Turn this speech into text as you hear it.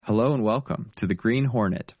Hello and welcome to The Green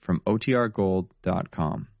Hornet from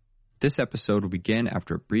OTRGold.com. This episode will begin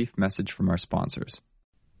after a brief message from our sponsors.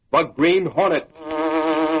 The Green Hornet.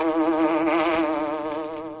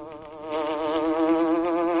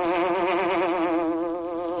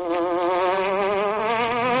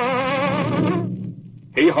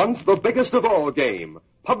 He hunts the biggest of all game,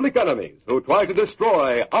 public enemies who try to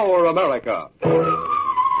destroy our America.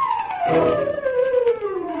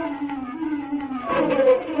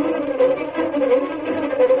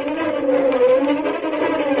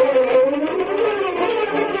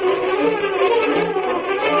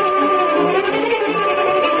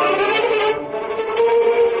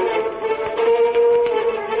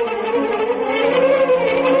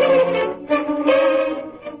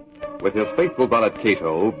 With his faithful valet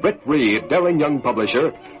Cato, Britt Reed, daring young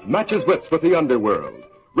publisher, matches wits with the underworld,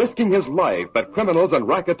 risking his life that criminals and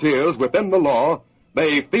racketeers within the law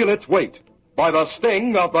may feel its weight by the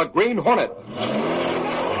sting of the Green Hornet.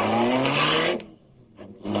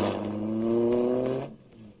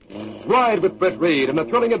 Ride with Britt Reed in the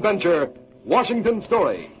thrilling adventure, Washington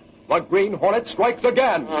Story. The Green Hornet strikes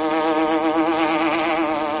again.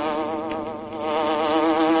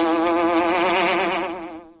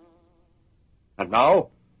 And now,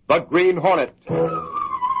 The Green Hornet.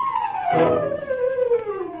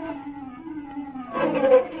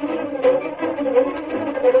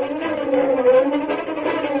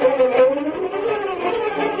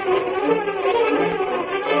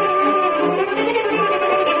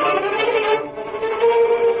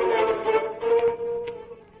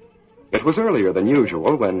 It was earlier than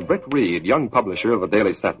usual when Britt Reed, young publisher of the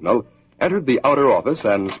Daily Sentinel, entered the outer office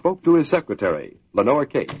and spoke to his secretary, Lenore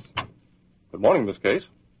Case. Good morning, Miss Case.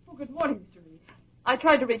 Oh, good morning, Mr. Reed. I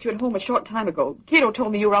tried to reach you at home a short time ago. Cato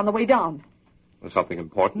told me you were on the way down. Was something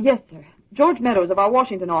important? Yes, sir. George Meadows of our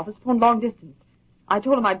Washington office phoned long distance. I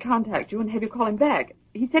told him I'd contact you and have you call him back.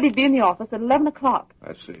 He said he'd be in the office at 11 o'clock.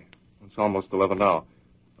 I see. It's almost 11 now.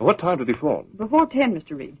 What time did he phone? Before 10,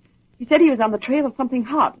 Mr. Reed. He said he was on the trail of something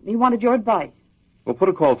hot, and he wanted your advice. We'll put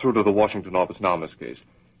a call through to the Washington office now, Miss Case.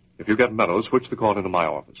 If you get Meadows, switch the call into my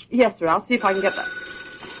office. Yes, sir. I'll see if I can get that.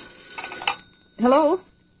 Hello?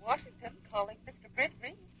 Washington calling Mr. Britt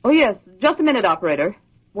Reed. Oh, yes. Just a minute, operator.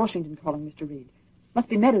 Washington calling Mr. Reed. Must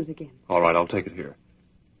be Meadows again. All right, I'll take it here.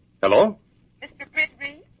 Hello? Mr. Britt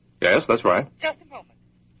Reed? Yes, that's right. Just a moment.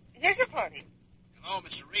 Here's your party. Hello,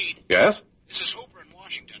 Mr. Reed. Yes? This is Hooper in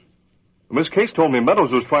Washington. Miss Case told me Meadows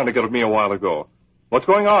was trying to get at me a while ago. What's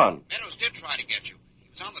going on? Meadows did try to get you. He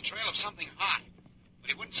was on the trail of something hot.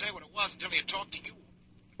 But he wouldn't say what it was until he had talked to you.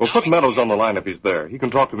 Well, put Meadows on the line if he's there. He can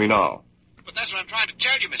talk to me now. But that's what I'm trying to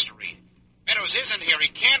tell you, Mr. Reed. Meadows isn't here. He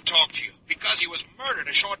can't talk to you because he was murdered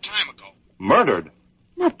a short time ago. Murdered?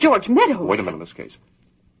 Not George Meadows. Wait a minute, Miss Case.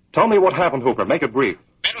 Tell me what happened, Hooper. Make it brief.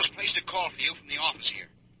 Meadows placed a call for you from the office here.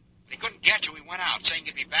 When he couldn't get you, he went out, saying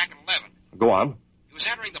he'd be back at 11. Go on. He was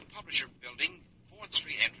entering the publisher building, 4th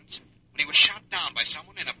Street entrance, when he was shot down by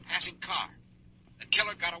someone in a passing car. The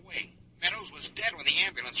killer got away. Meadows was dead when the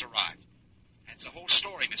ambulance arrived. That's the whole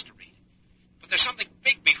story, Mr. Reed. But there's something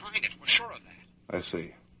big behind it. We're sure of that. I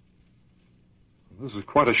see. This is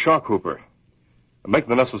quite a shock, Hooper. Make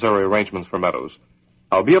the necessary arrangements for Meadows.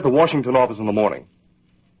 I'll be at the Washington office in the morning.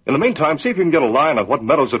 In the meantime, see if you can get a line on what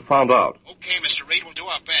Meadows had found out. Okay, Mr. Reed, we'll do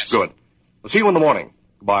our best. Good. We'll see you in the morning.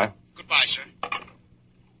 Goodbye. Goodbye, sir.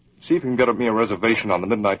 See if you can get me a reservation on the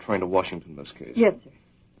midnight train to Washington, Miss Case. Yes, sir.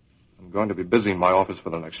 I'm going to be busy in my office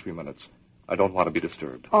for the next few minutes. I don't want to be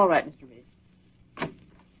disturbed. All right, Mr. Reed.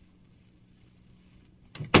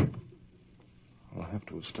 I'll have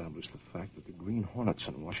to establish the fact that the Green Hornet's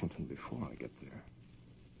in Washington before I get there.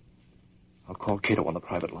 I'll call Cato on the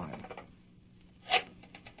private line.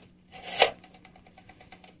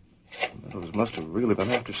 Meadows must have really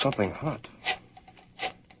been after something hot.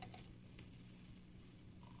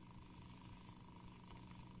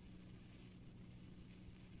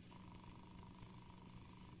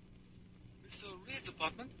 Mr. Reed's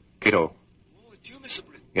apartment? Cato. Oh, it's you, Mr.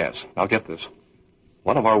 Reed. Yes, I'll get this.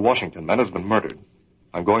 One of our Washington men has been murdered.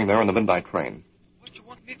 I'm going there on the midnight train. What do you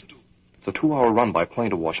want me to do? It's a 2-hour run by plane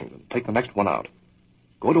to Washington. Take the next one out.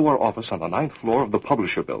 Go to our office on the 9th floor of the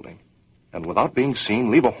publisher building. And without being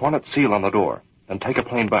seen, leave a Hornet seal on the door. Then take a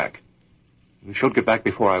plane back. You should get back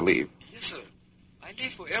before I leave. Yes, sir. I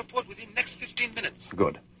leave for airport within the next 15 minutes.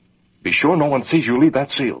 Good. Be sure no one sees you leave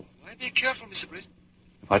that seal. Why be careful, Mr. Britt?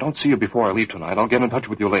 If I don't see you before I leave tonight, I'll get in touch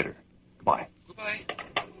with you later. Goodbye. Goodbye.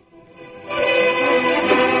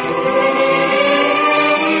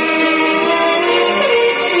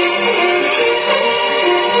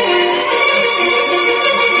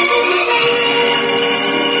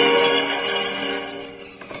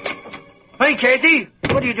 Hi, Casey.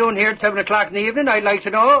 What are you doing here at 7 o'clock in the evening? I'd like to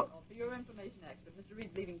know. Well, for your information, Expert, Mr.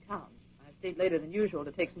 Reed's leaving town. I stayed later than usual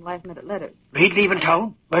to take some last-minute letters. Reed leaving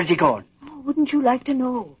town? Where's he going? Oh, wouldn't you like to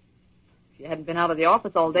know? If you hadn't been out of the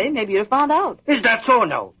office all day, maybe you'd have found out. Is that so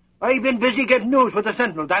now? I've been busy getting news for the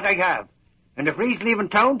Sentinel, that I have. And if Reed's leaving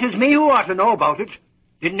town, 'tis me who ought to know about it.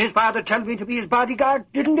 Didn't his father tell me to be his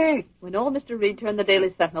bodyguard, didn't he? When old Mr. Reed turned the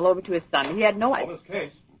Daily Sentinel over to his son, he had no idea. Miss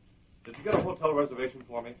Case, did you get a hotel reservation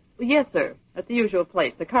for me? Yes, sir. At the usual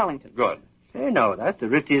place, the Carlington. Good. Say, no, that's the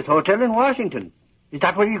ritziest hotel in Washington. Is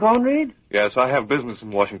that where you're going, Reed? Yes, I have business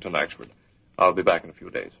in Washington, Axford. I'll be back in a few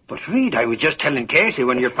days. But, Reed, I was just telling Casey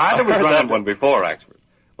when your father was I heard running... that one before, Axford.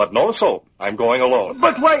 But no soap. I'm going alone.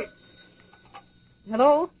 But why...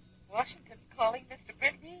 Hello? Washington calling Mr.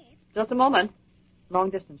 Britt Reed. Just a moment. Long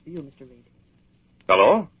distance for you, Mr. Reed.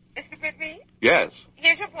 Hello? Mr. Britt Reed? Yes.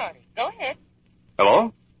 Here's your party. Go ahead.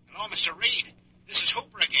 Hello? Hello, Mr. Reed. This is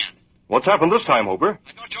Hooper again. What's happened this time, Hooper?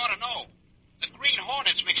 I thought you ought to know. The Green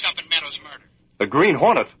Hornet's mixed up in Meadows' murder. The Green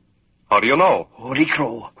Hornet. How do you know? Holy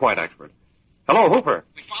crow. Quite, Axford. Hello, Hooper.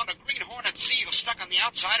 We found a Green Hornet seal stuck on the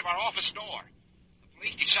outside of our office door. The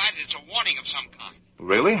police decided it's a warning of some kind.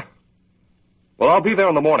 Really? Well, I'll be there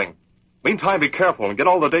in the morning. Meantime, be careful and get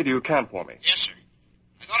all the data you can for me. Yes, sir.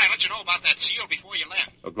 I thought I'd let you know about that seal before you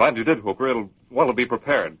left. Oh, glad you did, Hooper. It'll be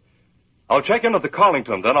prepared. I'll check in at the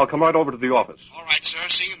Carlington, then I'll come right over to the office. All right, sir.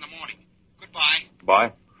 See you in the morning. Goodbye.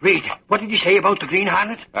 Bye. Reed, what did you say about the Green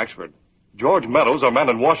Hornet? Axford, George Meadows, our man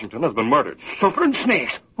in Washington, has been murdered. Suffering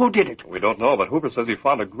snakes. Who did it? We don't know, but Hooper says he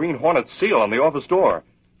found a Green Hornet seal on the office door.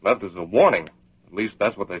 Left as a warning. At least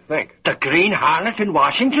that's what they think. The Green Hornet in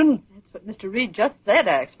Washington? That's what Mr. Reed just said,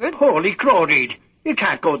 Axford. Holy crow, Reed. You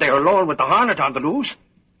can't go there alone with the Hornet on the loose.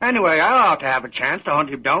 Anyway, I ought to have a chance to hunt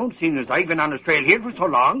him down, seeing as I've been on his trail here for so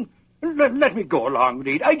long. Let me go along,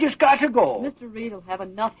 Reed. I just got to go. Mr. Reed will have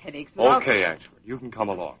enough headaches without... Okay, Axford. You can come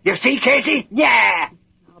along. You see, Casey? Yeah!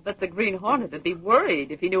 I'll bet the Green Hornet would be worried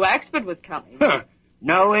if he knew Axford was coming. Huh.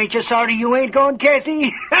 No, ain't you sorry you ain't going,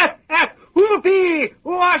 Casey? Whoopee!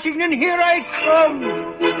 Washington, here I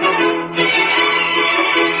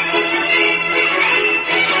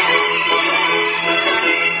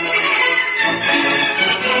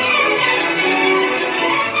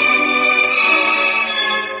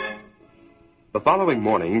The following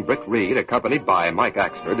morning, Britt Reed, accompanied by Mike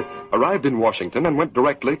Axford, arrived in Washington and went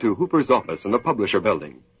directly to Hooper's office in the Publisher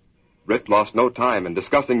Building. Britt lost no time in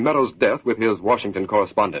discussing Meadows' death with his Washington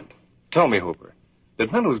correspondent. Tell me, Hooper,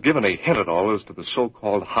 did Meadows give any hint at all as to the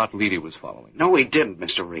so-called hot lead he was following? No, he didn't,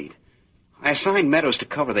 Mr. Reed. I assigned Meadows to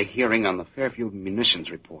cover the hearing on the Fairfield munitions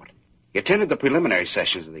report. He attended the preliminary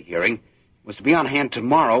sessions of the hearing, was to be on hand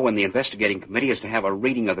tomorrow when the investigating committee is to have a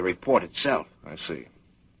reading of the report itself. I see.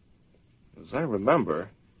 As I remember,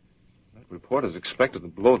 that report is expected to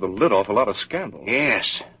blow the lid off a lot of scandal.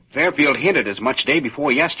 Yes. Fairfield hinted as much day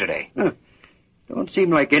before yesterday. Huh. Don't seem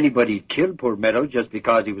like anybody killed poor Meadows just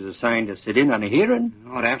because he was assigned to sit in on a hearing.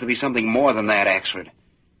 Oh, it'd have to be something more than that, Axford.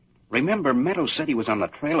 Remember, Meadows said he was on the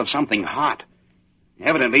trail of something hot.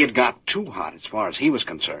 Evidently, it got too hot as far as he was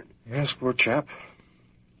concerned. Yes, poor chap.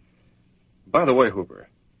 By the way, Hooper,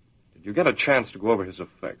 did you get a chance to go over his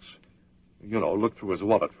effects? You know, look through his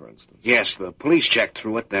wallet, for instance. Yes, the police checked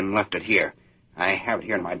through it, then left it here. I have it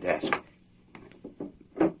here in my desk.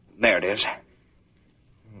 There it is.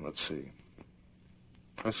 Let's see.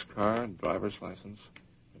 Press card, driver's license.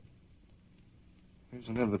 Here's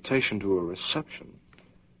an invitation to a reception.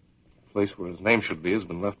 The place where his name should be has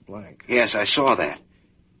been left blank. Yes, I saw that.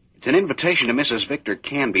 It's an invitation to Mrs. Victor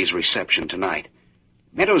Canby's reception tonight.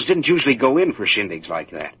 Meadows didn't usually go in for shindigs like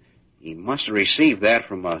that. He must have received that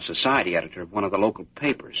from a society editor of one of the local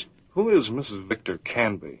papers. Who is Mrs. Victor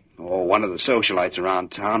Canby? Oh, one of the socialites around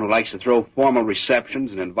town who likes to throw formal receptions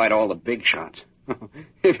and invite all the big shots.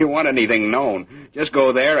 If you want anything known, just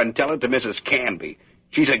go there and tell it to Mrs. Canby.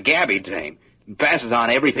 She's a gabby dame and passes on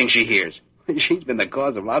everything she hears. She's been the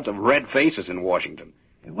cause of lots of red faces in Washington.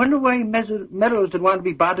 I wonder why Meadows didn't want to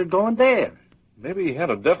be bothered going there. Maybe he had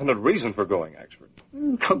a definite reason for going, Axford.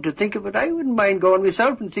 Come to think of it, I wouldn't mind going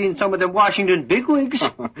myself and seeing some of them Washington bigwigs.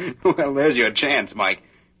 Well, there's your chance, Mike.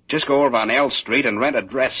 Just go over on L Street and rent a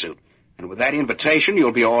dress suit. And with that invitation,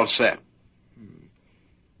 you'll be all set.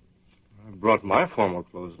 I brought my formal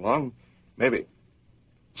clothes along. Maybe.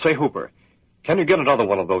 Say, Hooper, can you get another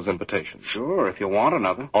one of those invitations? Sure, if you want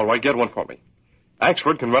another. All right, get one for me.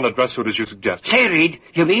 Axford can rent a dress suit as you suggested. Say, Reed,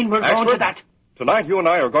 you mean we're going to Axford? that? Tonight, you and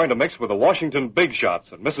I are going to mix with the Washington big shots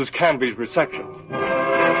at Mrs. Canby's reception.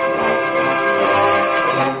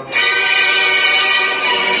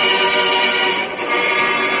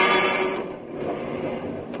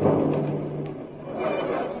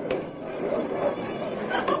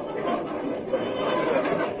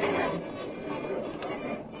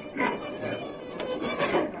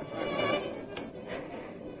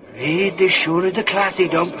 Reed, this sure is a classy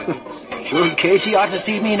dump. Sure, Casey ought to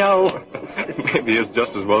see me now. Maybe it's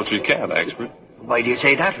just as well she can, Axford. Why do you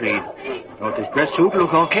say that, Reed? Don't this dress suit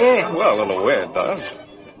look okay? Well, in a way it does.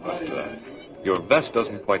 But your vest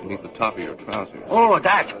doesn't quite meet the top of your trousers. Oh,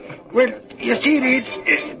 that. Well, you see, Reed,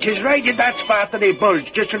 'tis right in that spot that they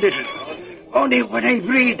bulge just a little. Only when I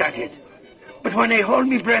breathe, that is. But when I hold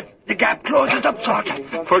me breath, the gap closes up sort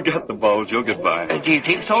of. Forget the bulge. You'll get by. Do you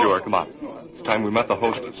think so? Sure, come on. It's time we met the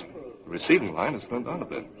hostess. The receiving line has slimmed down a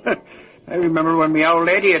bit. I remember when my old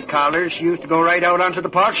lady had callers, she used to go right out onto the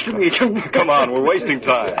porch to meet him. Come on, we're wasting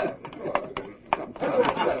time.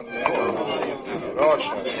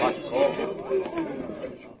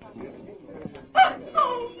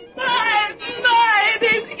 My,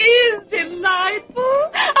 this is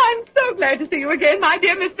delightful. I'm so glad to see you again, my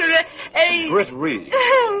dear Mr. Britt Reed.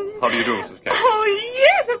 How do you do, Mrs. Canby? Oh,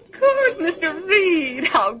 yes, of course, Mr. Reed.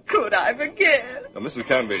 How could I forget? Now, Mrs.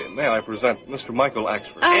 Canby, may I present Mr. Michael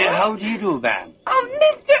Axford? How do you do, ma'am? Oh,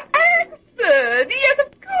 Mr. Axford. Yes,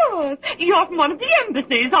 of course. You're from one of the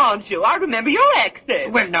embassies, aren't you? I remember your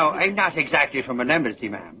accent. Well, no, I'm not exactly from an embassy,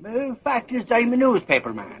 ma'am. Fact is, I'm a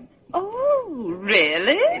newspaper man. Oh,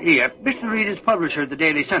 really? Yeah, Mr. Reed is publisher of the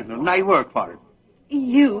Daily Sentinel, and I work for him.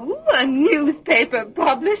 You, a newspaper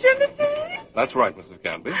publisher, Mr. Reed? That's right, Mrs.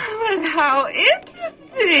 Canby. Well, how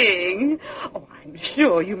interesting. Oh, I'm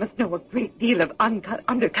sure you must know a great deal of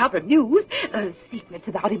undercover news, secrets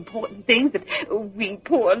about important things that we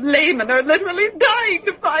poor laymen are literally dying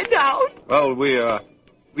to find out. Well,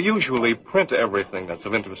 we usually print everything that's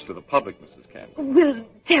of interest to the public, Mrs. Canby. Well,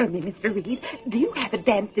 tell me, Mr. Reed, do you have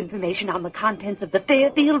advanced information on the contents of the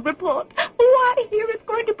Fairfield report? Oh, I hear it's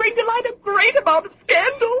going to bring to light a great amount of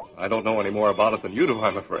scandal. I don't know any more about it than you do,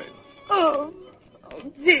 I'm afraid. Oh,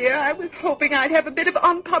 dear, I was hoping I'd have a bit of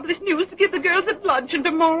unpublished news to give the girls at luncheon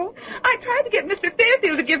tomorrow. I tried to get Mr.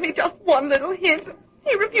 Fairfield to give me just one little hint.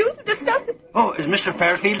 He refused to discuss it. Oh, is Mr.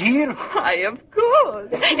 Fairfield here? Why, of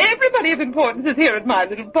course. Everybody of importance is here at my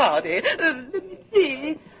little party. Let me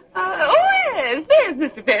see. Yes, there's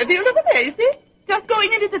Mr. Fairfield over there, you see? Just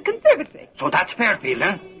going into the conservatory. So that's Fairfield,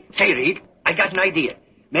 huh? Say, Reed, I got an idea.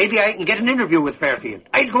 Maybe I can get an interview with Fairfield.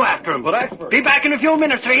 I'll go after him. But Axford... Be back in a few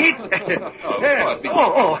minutes, Reed. Excuse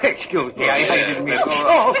me. I didn't mean...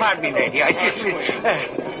 Oh, pardon me, lady. I just...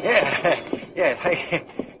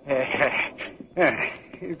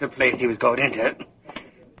 Here's the place he was going into.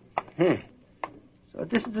 So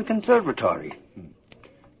this is a conservatory.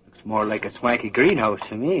 Looks more like a swanky greenhouse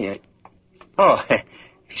to me.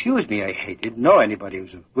 Excuse me. I didn't know anybody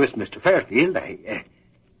was with Mr. Fairfield.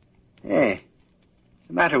 What's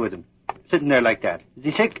the matter with him? Sitting there like that. Is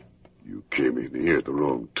he sick? You came in here at the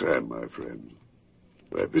wrong time, my friend.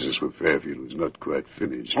 My business with Fairfield was not quite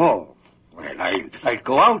finished. Oh, well, I'll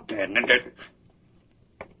go out then.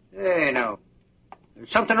 Hey, now.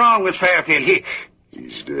 There's something wrong with Fairfield.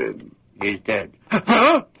 He's dead. He's dead.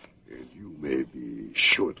 Huh? And you may be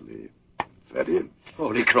shortly. That it?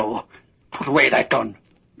 Holy crow. Put away that gun.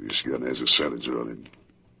 This gun has a silencer on it.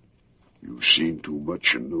 You've seen too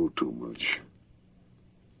much and know too much.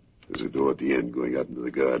 There's a door at the end going out into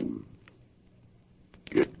the garden.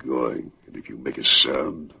 Get going, and if you make a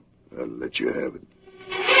sound, I'll let you have it.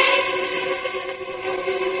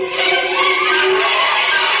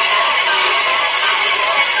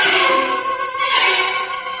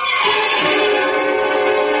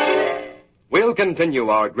 We'll continue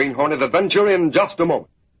our Green Hornet adventure in just a moment.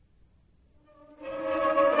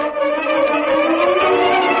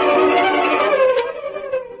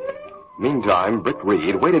 Meantime, Britt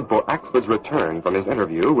Reed waited for Axford's return from his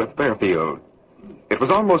interview with Fairfield. It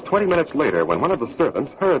was almost 20 minutes later when one of the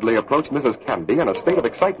servants hurriedly approached Mrs. Canby in a state of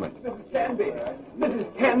excitement. Mrs. Canby!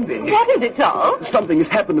 Mrs. Canby! What is it, Charles? Something has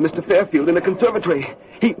happened to Mr. Fairfield in the conservatory.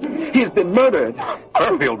 He's been murdered.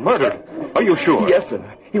 Fairfield murdered? Are you sure? Yes, sir.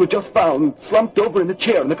 He was just found, slumped over in a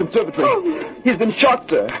chair in the conservatory. Oh. He's been shot,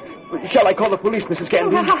 sir. Shall I call the police, Mrs.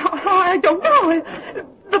 Canby? I don't know.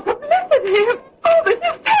 The publicity. Oh, this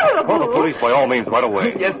is terrible. Call the police by all means right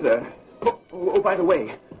away. Yes, sir. Oh, by the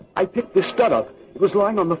way, I picked this stud up. It was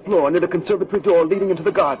lying on the floor near the conservatory door leading into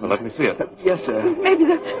the garden. Well, let me see it. Yes, sir. Maybe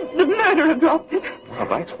the murderer dropped it. Of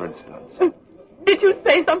Axford studs. Did you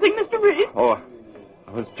say something, Mr. Reed? Oh,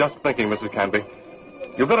 I was just thinking, Mrs. Canby.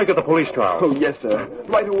 You better get the police trial. Oh, yes, sir.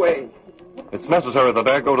 Right away. It's necessary that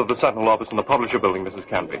I go to the Sentinel office in the Publisher building, Mrs.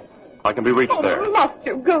 Canby. I can be reached there. Must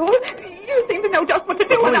you go? You seem to know just what to do.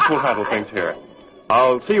 The police will handle things here.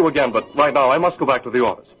 I'll see you again, but right now I must go back to the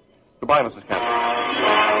office. Goodbye, Mrs. Canby.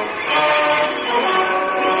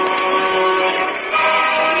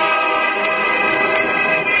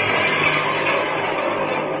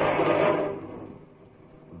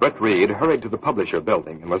 Brett Reed hurried to the publisher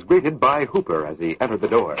building and was greeted by Hooper as he entered the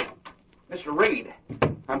door. Mr. Reed,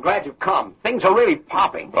 I'm glad you've come. Things are really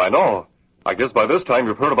popping. I know. I guess by this time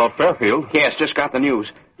you've heard about Fairfield. Yes, just got the news.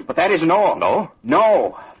 But that isn't all. No?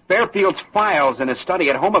 No. Fairfield's files in his study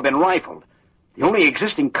at home have been rifled. The only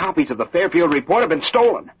existing copies of the Fairfield report have been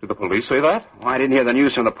stolen. Did the police say that? Oh, I didn't hear the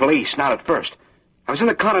news from the police, not at first. I was in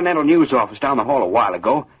the Continental News office down the hall a while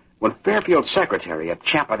ago when Fairfield's secretary, a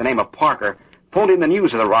chap by the name of Parker, phoned in the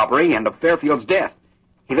news of the robbery and of Fairfield's death.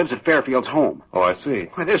 He lives at Fairfield's home. Oh, I see.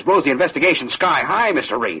 Well, this blows the investigation sky high,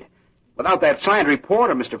 Mr. Reed. Without that signed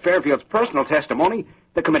report or Mr. Fairfield's personal testimony,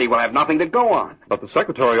 the committee will have nothing to go on. But the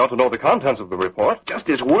secretary ought to know the contents of the report. Just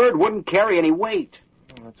his word wouldn't carry any weight.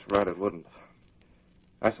 Oh, that's right, it wouldn't.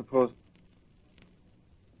 I suppose...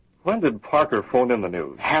 When did Parker phone in the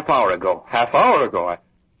news? Half hour ago. Half hour ago? It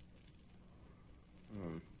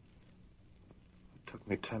took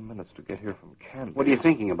me 10 minutes to get here from Canby. What are you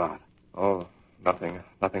thinking about? Oh, nothing.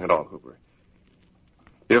 Nothing at all, Hooper.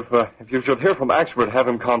 If you should hear from Axford, have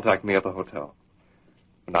him contact me at the hotel.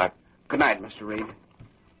 Good night. Good night, Mr. Reed.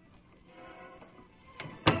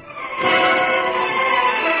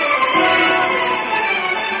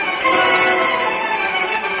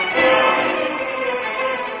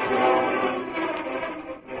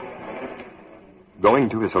 Going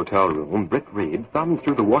to his hotel room, Britt Reed thumbed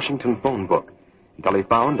through the Washington phone book until he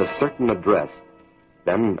found a certain address.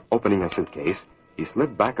 Then, opening a suitcase, he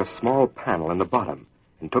slid back a small panel in the bottom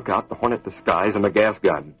and took out the Hornet disguise and a gas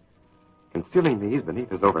gun. Concealing these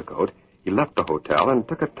beneath his overcoat, he left the hotel and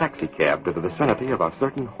took a taxicab to the vicinity of a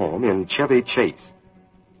certain home in Chevy Chase.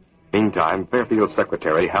 Meantime, Fairfield's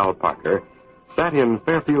secretary, Hal Parker, sat in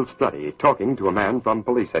Fairfield's study talking to a man from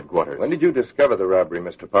police headquarters. When did you discover the robbery,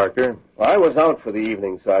 Mr. Parker? Well, I was out for the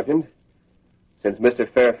evening, Sergeant. Since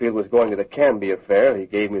Mr. Fairfield was going to the Canby affair, he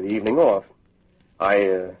gave me the evening off.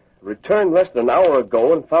 I returned less than an hour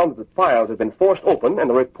ago and found that the files had been forced open and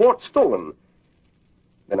the report stolen.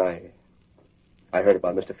 Then I heard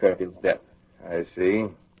about Mr. Fairfield's death. I see.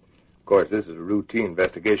 Of course, this is a routine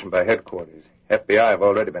investigation by headquarters. FBI have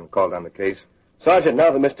already been called on the case. Sergeant,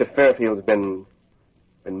 now that Mr. Fairfield's been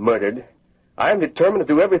murdered, I am determined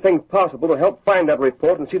to do everything possible to help find that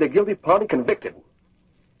report and see the guilty party convicted.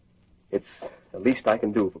 It's the least I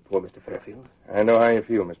can do for poor Mr. Fairfield. I know how you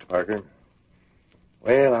feel, Mr. Parker.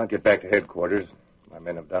 Well, I'll get back to headquarters. My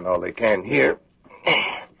men have done all they can here.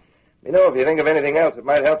 You know, if you think of anything else, it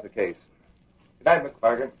might help the case. Good night, Mr.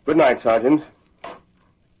 Parker. Good night, Sergeant.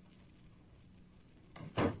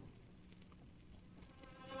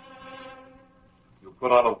 You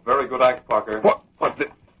put on a very good act, Parker. What the...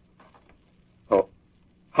 Oh,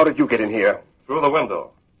 how did you get in here? Through the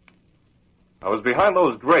window. I was behind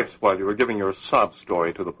those drapes while you were giving your sob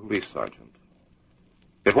story to the police sergeant.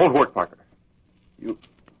 It won't work, Parker. You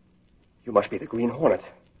must be the Green Hornet.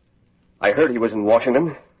 I heard he was in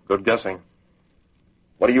Washington. Good guessing.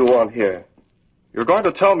 What do you want here? You're going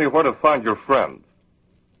to tell me where to find your friend.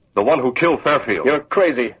 The one who killed Fairfield. You're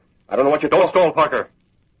crazy. I don't know what you're Don't stall, Parker.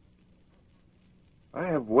 I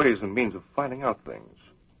have ways and means of finding out things.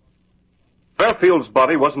 Fairfield's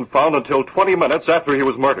body wasn't found until 20 minutes after he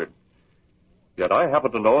was murdered. Yet I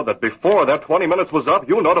happen to know that before that 20 minutes was up,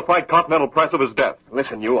 you notified Continental Press of his death.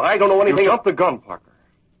 Listen, I don't know anything... You jumped the gun, Parker.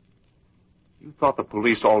 You thought the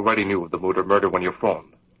police already knew of the murder when you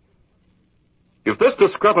phoned. If this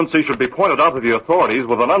discrepancy should be pointed out to the authorities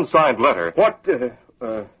with an unsigned letter... What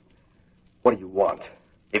do you want?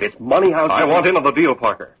 If it's money, I want in on the deal,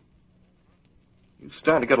 Parker. You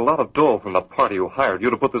stand to get a lot of dough from the party who hired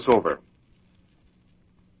you to put this over.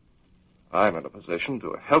 I'm in a position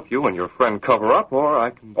to help you and your friend cover up, or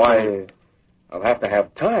I can... Why, I'll have to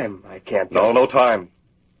have time. I can't... No time.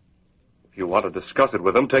 If you want to discuss it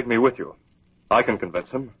with him, take me with you. I can convince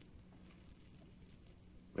him.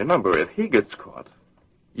 Remember, if he gets caught,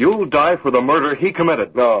 you'll die for the murder he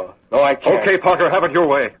committed. No, I can't. Okay, Parker, have it your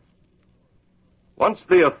way. Once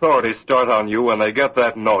the authorities start on you and they get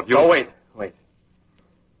that note, Oh, wait.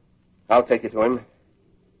 I'll take you to him.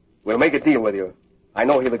 We'll make a deal with you. I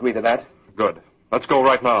know he'll agree to that. Good. Let's go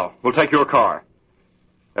right now. We'll take your car.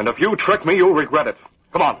 And if you trick me, you'll regret it.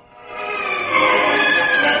 Come on.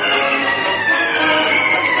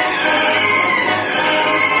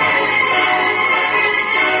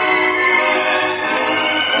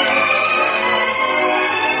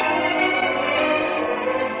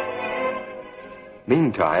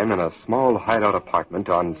 Meantime, in a small hideout apartment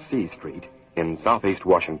on C Street in southeast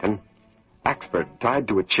Washington, Axford, tied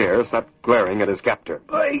to a chair, sat glaring at his captor.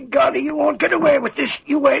 By golly, you won't get away with this.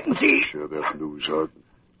 You wait and see. Shut up, Lou, Sergeant.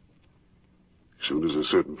 As soon as a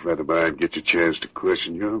certain friend of mine gets a chance to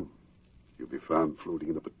question you, You'll be found floating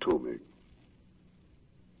in the Potomac.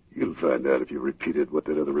 You'll find out if you repeated what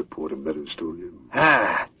that other reporter Meadows told you.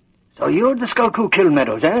 Ah, so you're the scout who killed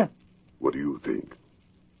Meadows, eh? What do you think?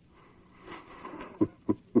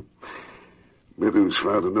 Meadows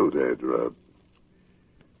found a note I dropped.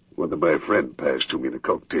 One that my friend passed to me in a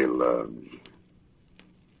cocktail lounge.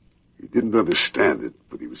 He didn't understand it,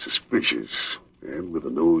 but he was suspicious. And with a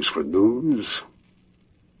nose for news,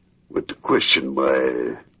 went to question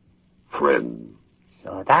my friend.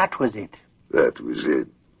 So that was it. That was it.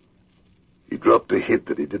 He dropped a hint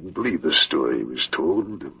that he didn't believe the story he was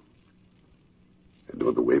told. And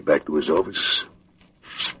on the way back to his office,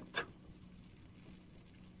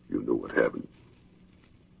 you know what happened.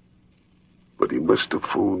 But he must have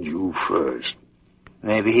phoned you first.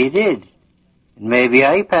 Maybe he did. And maybe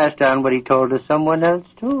I passed on what he told to someone else,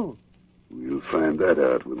 too. We'll find that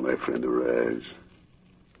out when my friend arrives.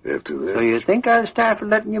 After that... So you think I'll stand for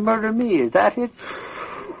letting you murder me, is that it?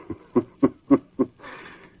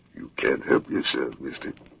 You can't help yourself,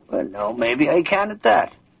 mister. Well, no, maybe I can at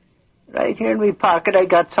that. Right here in my pocket, I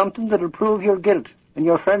got something that'll prove your guilt, and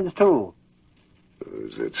your friends, too. Oh,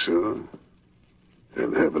 is that so?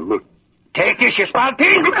 Then have a look. Take this, you smart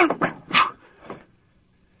pig!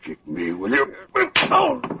 Kick me, will you?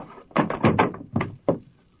 Oh!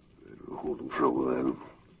 That'll hold him for a while.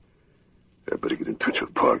 I better get in touch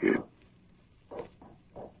with Parker.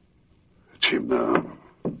 That's him now.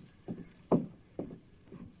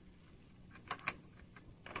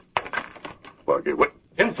 Parker, what?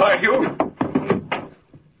 Inside, you!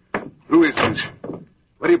 Who is this?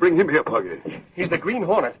 Why do you bring him here, Parker? He's the Green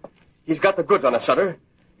Hornet. He's got the goods on us, Sutter.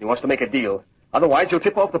 He wants to make a deal. Otherwise, he'll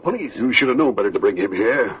tip off the police. You should have known better to bring him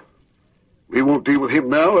here. We won't deal with him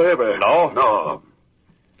now, ever. No? No.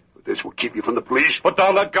 But this will keep you from the police. Put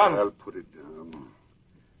down that gun. I'll put it down.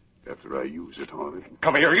 After I use it, Hornet.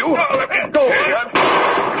 Come here, you. Go.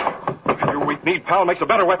 Your weak-kneed pal makes a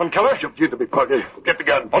better weapon, killer. Jump into me, Parker. Get the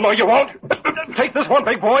gun. Oh, no, you won't. Take this one,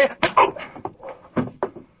 big boy.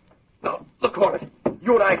 No, look, Hornet.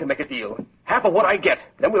 You and I can make a deal. Half of what I get.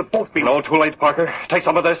 Then we'll both be... No, too late, Parker. Take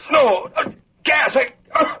some of this. No! Gas!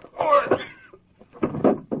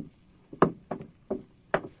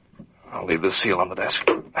 I'll leave this seal on the desk.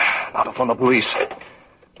 Now to phone the police.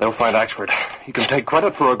 They'll find Axford. He can take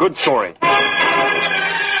credit for a good story.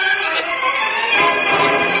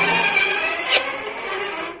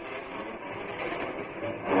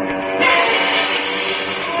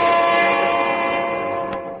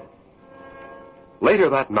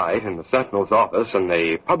 Later that night, in the Sentinel's office in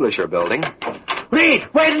the publisher building... Reed,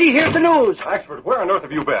 where did he hear the news? Axford, where on earth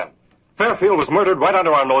have you been? Fairfield was murdered right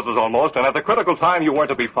under our noses almost, and at the critical time you weren't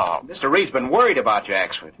to be found. Mr. Reed's been worried about you,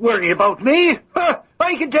 Axford. Worried about me?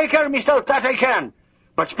 I can take care of myself, that I can.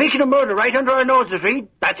 But speaking of murder right under our noses, Reed,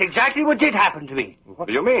 that's exactly what did happen to me. What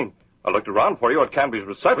do you mean? I looked around for you at Canby's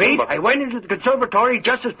reception, Reed, but... I went into the conservatory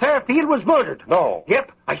just as Fairfield was murdered. No.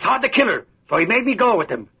 Yep, I saw the killer, so he made me go with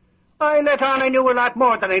him. I let on I knew a lot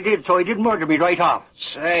more than I did, so he didn't murder me right off.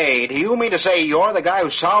 Say, do you mean to say you're the guy who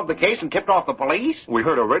solved the case and tipped off the police? We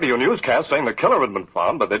heard a radio newscast saying the killer had been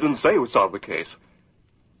found, but they didn't say who solved the case.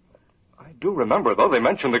 I do remember, though, they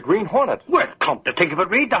mentioned the Green Hornet. Well, come to think of it,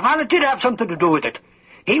 Reed, the Hornet did have something to do with it.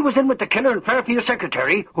 He was in with the killer and Fairfield's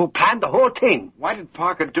secretary, who planned the whole thing. Why did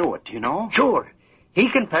Parker do it, do you know? Sure. He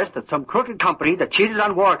confessed that some crooked company that cheated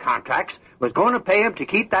on war contracts was going to pay him to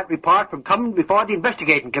keep that report from coming before the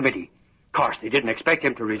investigating committee. Of course, they didn't expect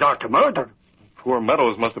him to resort to murder. Poor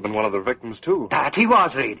Meadows must have been one of the victims, too. That he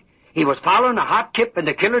was, Reed. He was following a hot tip and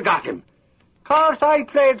the killer got him. Of course, I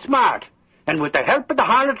played smart. And with the help of the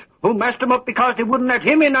Hornet, who messed him up because they wouldn't let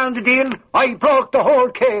him in on the deal, I broke the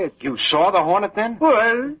whole case. You saw the Hornet then?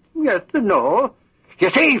 Well, yes and no. You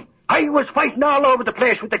see, I was fighting all over the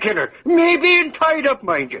place with the killer. Me being tied up,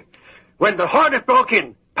 mind you. When the Hornet broke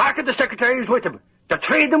in, Parker the secretary was with him. The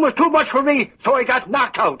three of them was too much for me, so I got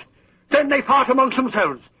knocked out. Then they fought amongst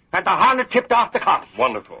themselves, and the Hornet tipped off the cops.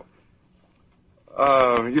 Wonderful.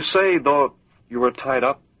 You say, though you were tied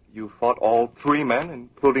up, you fought all three men,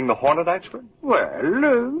 including the Hornet, Axford?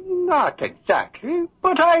 Well, not exactly,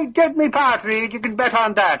 but I did me part, Reed. You can bet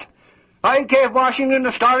on that. I gave Washington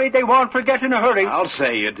a story they won't forget in a hurry. I'll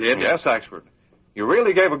say you did. Yes, Axford. You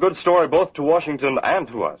really gave a good story both to Washington and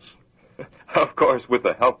to us. Of course, with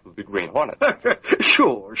the help of the Green Hornet.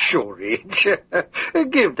 Sure, Reed.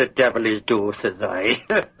 Give the devil his due, says I.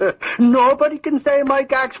 Nobody can say Mike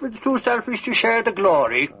Axford's too selfish to share the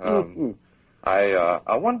glory. I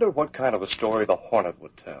wonder what kind of a story the Hornet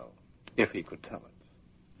would tell, if he could tell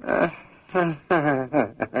it.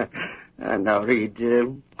 Now, Reed,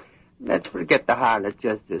 let's forget the Hornet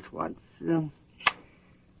just this once.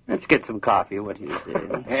 Let's get some coffee. What do you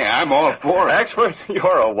say? Hey, I'm all for it. Expert,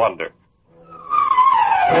 you're a wonder.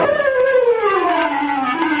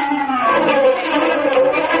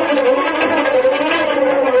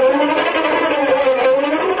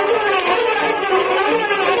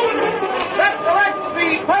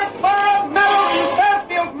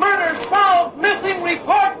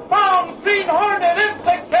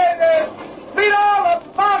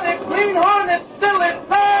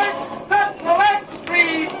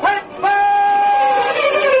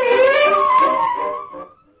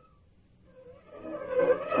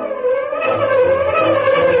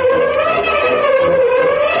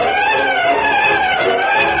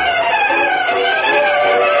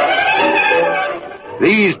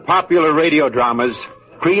 These popular radio dramas,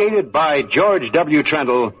 created by George W.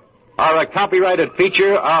 Trendle, are a copyrighted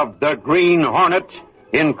feature of the Green Hornet,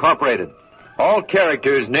 Incorporated. All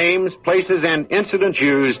characters, names, places, and incidents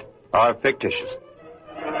used are fictitious.